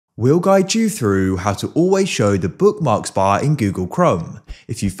We'll guide you through how to always show the bookmarks bar in Google Chrome.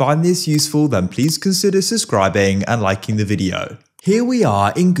 If you find this useful, then please consider subscribing and liking the video. Here we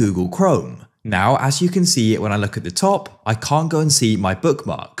are in Google Chrome. Now, as you can see when I look at the top, I can't go and see my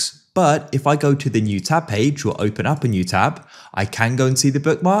bookmarks. But if I go to the new tab page or open up a new tab, I can go and see the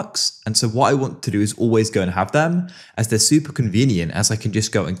bookmarks. And so what I want to do is always go and have them, as they're super convenient, as I can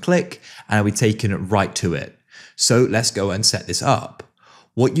just go and click and I'll be taken right to it. So let's go and set this up.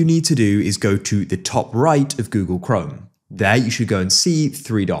 What you need to do is go to the top right of Google Chrome. There you should go and see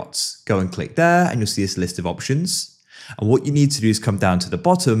 3 dots. Go and click there and you'll see this list of options. And what you need to do is come down to the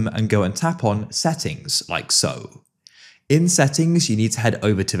bottom and go and tap on Settings, like so. In Settings, you need to head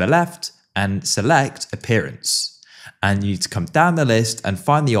over to the left and select Appearance. And you need to come down the list and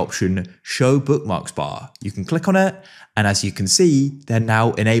find the option Show Bookmarks Bar. You can click on it, and as you can see, they're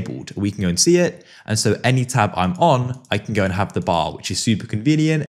now enabled. We can go and see it, and so any tab I'm on, I can go and have the bar, which is super convenient.